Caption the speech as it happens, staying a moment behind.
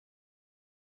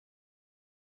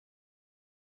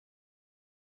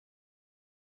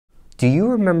Do you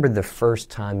remember the first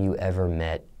time you ever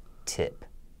met Tip?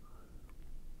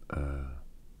 Yeah.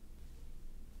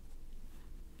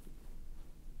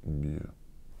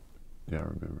 Yeah, I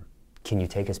remember. Can you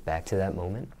take us back to that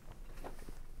moment?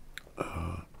 It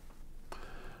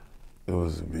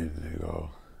was a minute ago.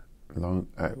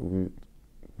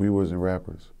 We wasn't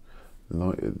rappers.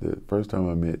 The first time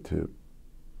I met Tip,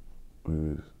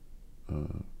 we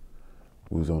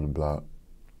was on the block.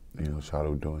 You know,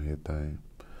 Shadow doing his thing.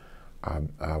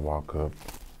 I walk up.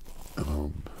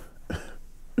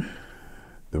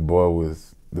 The boy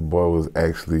was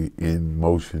actually in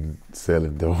motion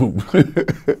selling dope.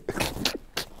 The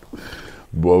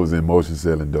boy was in motion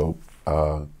selling dope.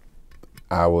 I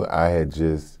had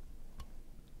just.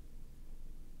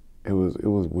 It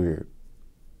was weird.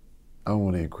 I don't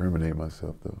want to incriminate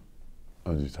myself though.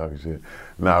 I'm just talking shit.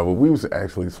 Nah, but we was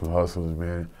actually some hustlers,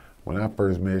 man. When I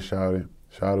first met Shawty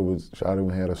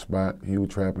had a spot he was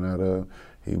trapping out of.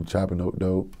 He was chopping up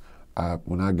dope.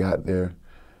 When I got there,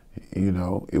 you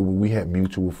know, we had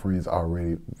mutual friends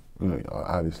already, you know,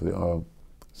 obviously.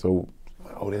 So,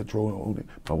 that Dro.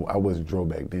 I wasn't Dro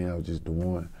back then. I was just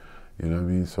Dewan. You know what I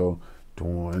mean? So,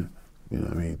 Dewan, you know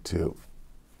what I mean? Tip.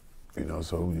 You know,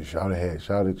 so Shawty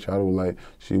was like,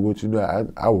 "Shit, what you do?"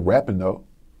 I was rapping though.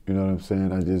 You know what I'm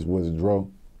saying? I just wasn't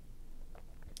Dro.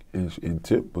 And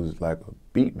Tip was like a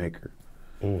beat maker.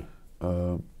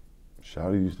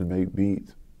 Shawty used to make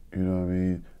beats. You know what I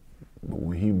mean? But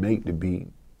when he make the beat,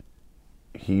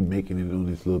 he making it on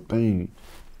this little thing,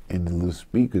 and the little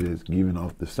speaker that's giving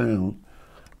off the sound,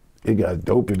 it got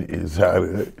dope in the inside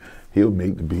of it. He'll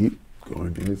make the beat, go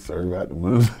in there, serve out the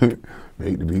ones,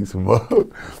 make the beat some more.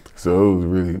 So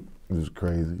it was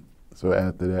crazy. So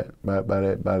after that,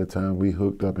 by the time we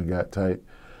hooked up and got tight,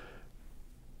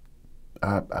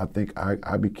 I think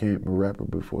I became a rapper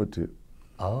before Tip.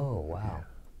 Oh, wow. Yeah,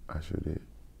 I sure did.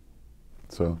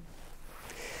 So.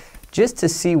 Just to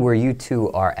see where you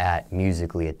two are at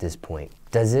musically at this point,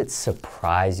 does it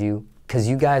surprise you? Because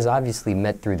you guys obviously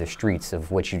met through the streets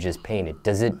of what you just painted.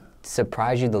 Does it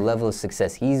surprise you the level of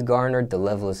success he's garnered, the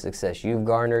level of success you've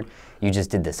garnered? You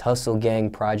just did this Hustle Gang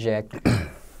project.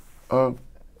 Yeah,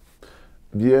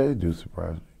 it do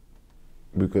surprise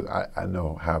me. Because I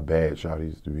know how bad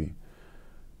Shawty used to be.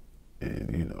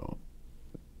 And, you know,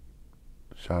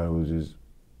 Shawty was just,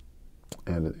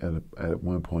 at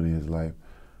one point in his life,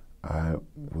 I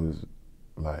was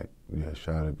like, yeah,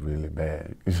 Shawty really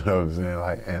bad. You know what I'm saying?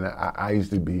 Like, and I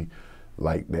used to be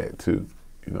like that too,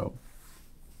 you know.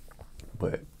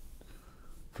 But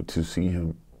to see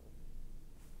him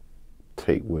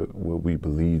take what we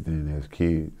believed in as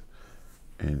kids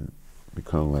and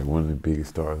become like one of the biggest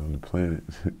stars on the planet,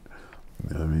 you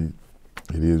know what I mean?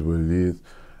 It is what it is.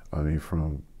 I mean,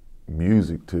 from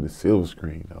music to the silver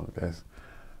screen, though, that's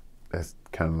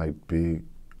kind of like big.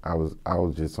 I was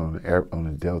just on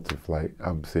a Delta flight.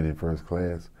 I'm sitting in first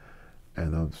class,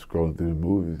 and I'm scrolling through the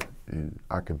movies, and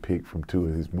I can pick from 2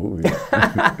 of his movies. You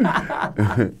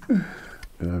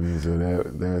know what I mean? So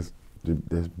that's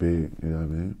big. You know what I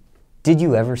mean? Did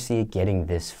you ever see it getting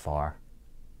this far?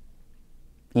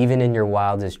 Even in your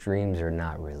wildest dreams, or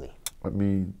not really? I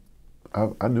mean,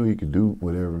 I knew he could do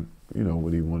whatever, you know,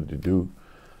 what he wanted to do,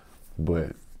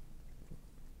 but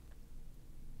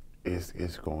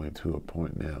it's going to a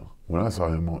point now. When I saw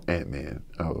him on Ant-Man,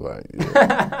 I was like,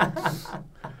 yeah,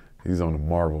 he's on the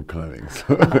Marvel comics.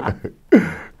 I was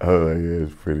like, yeah,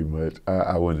 it's pretty much.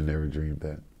 I would have never dreamed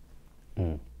that.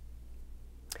 Mm.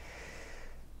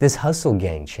 This Hustle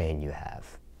Gang chain you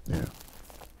have. Yeah.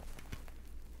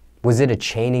 Was it a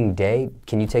chaining day?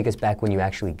 Can you take us back when you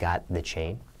actually got the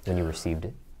chain, when you received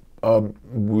it?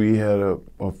 We had a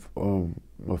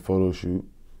photo shoot.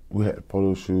 We had a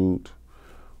photo shoot.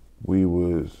 We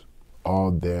was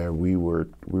all there. We were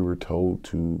told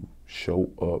to show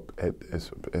up at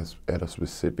a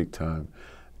specific time,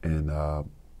 and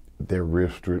they're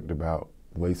real strict about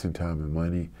wasting time and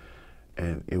money.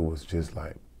 And it was just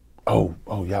like, oh,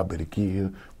 y'all better get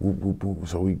here. Whoop, whoop, whoop.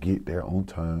 So we get there on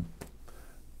time,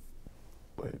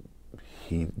 but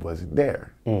he wasn't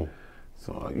there. Mm.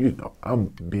 So you know,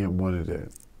 I'm being one of the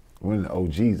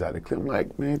OGs out of the clip. I'm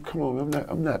like, man, come on,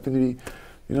 I'm not gonna be,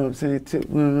 you know what I'm saying?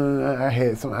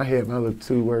 I had my little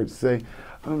 2 words to say.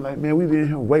 I'm like, man, we been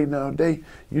here waiting all day.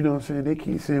 You know what I'm saying? They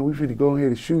keep saying we finna go ahead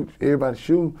and shoot. Everybody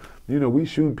shoot. You know, we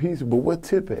shooting pieces, but what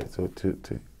Tip at? So I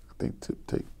think Tip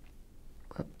take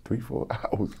 3-4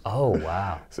 hours. Oh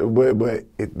wow! So, but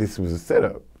this was a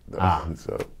setup.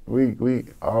 So we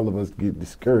all of us get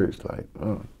discouraged, like,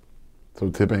 so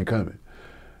Tip ain't coming,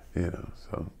 you know.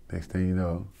 So next thing you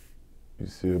know, you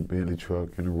see a Bentley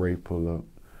truck and a Wraith pull up.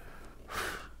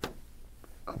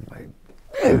 I'm like,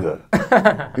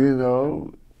 nigga, you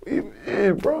know,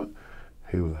 and bro,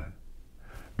 he was like,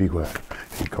 be quiet.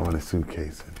 He go in the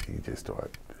suitcase and he just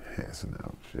started passing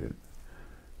out shit.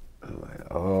 I'm like,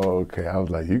 oh, okay. I was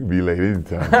like, you can be late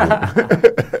anytime.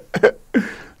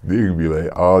 You can be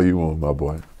late all you want, my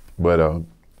boy. But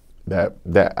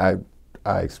that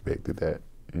I expected that.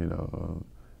 You know,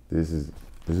 this is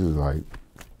like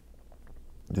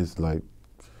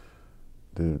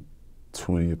the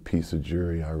 20th piece of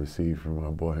jewelry I received from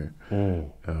my boy. I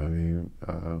mean,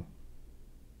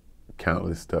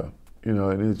 countless stuff. You know,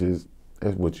 and it's just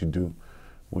that's what you do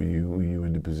when you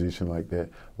in the position like that.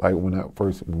 Like when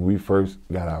we first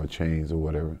got our chains or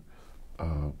whatever,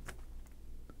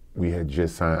 we had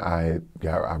just signed. I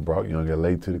brought Young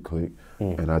LA to the clique,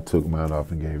 and I took mine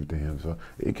off and gave it to him. So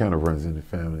it kind of runs in the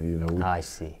family, you know. I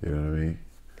see. You know what I mean?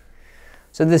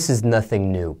 So this is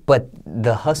nothing new, but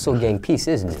the Hustle Gang piece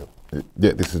is new.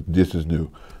 Yeah, this is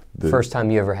new. First time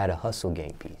you ever had a Hustle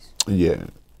Gang piece. Yeah.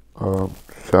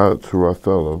 Shout out to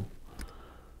Rothello.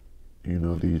 You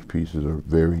know, these pieces are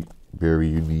very, very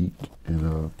unique,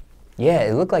 and yeah,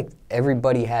 it looked like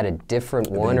everybody had a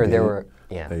different one, or there were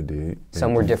They did.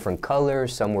 Some were different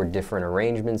colors, some were different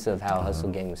arrangements of how Hustle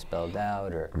Gang was spelled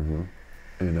out, or.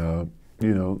 And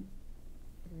you know,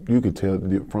 you could tell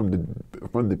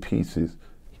from the pieces,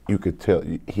 you could tell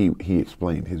he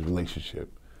explained his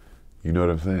relationship. You know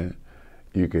what I'm saying?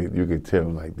 You could tell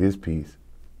like this piece,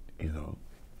 you know,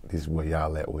 this is where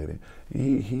y'all at with it.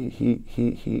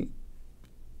 He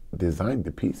designed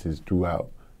the pieces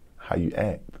throughout how you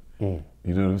act. You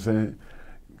know what I'm saying?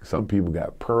 Some people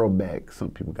got pearl back, some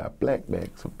people got black back,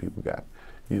 some people got,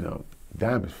 you know,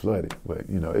 diamonds flooded. But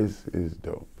you know, it's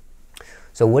dope.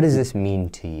 So what does this mean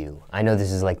to you? I know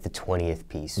this is like the 20th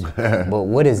piece, but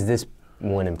what does this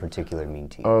one in particular mean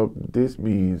to you? This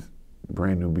means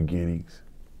brand new beginnings,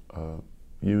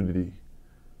 unity,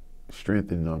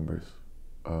 strength in numbers,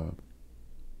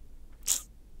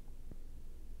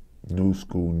 new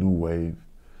school, new wave,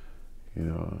 you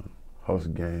know,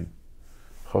 hustle game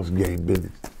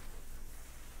business.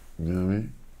 You know what I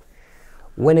mean?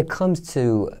 When it comes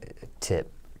to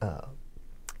Tip,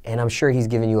 and I'm sure he's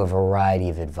given you a variety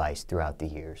of advice throughout the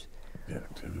years. Yeah,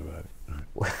 tell me about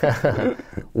it.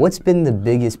 What's been the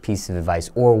biggest piece of advice,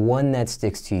 or one that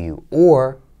sticks to you,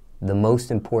 or the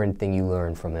most important thing you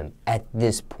learned from him at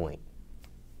this point?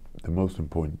 The most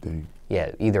important thing?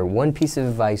 Yeah, either one piece of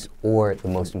advice or the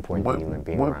most important thing you learned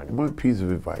being around him. One piece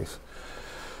of advice.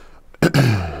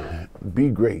 Be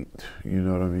great. You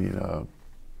know what I mean?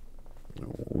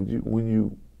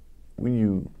 When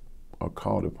you are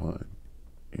called upon,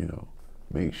 you know,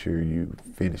 make sure you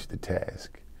finish the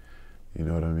task. You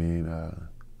know what I mean?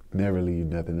 Never leave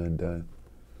nothing undone.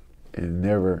 And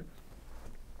never,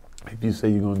 if you say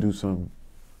you're going to do something,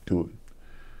 do it.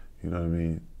 You know what I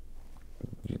mean?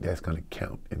 That's going to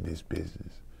count in this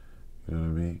business. You know what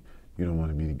I mean? You don't want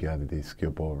to be the guy that they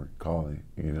skip over calling,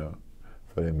 you know,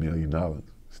 for that $1 million,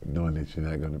 knowing that you're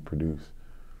not going to produce.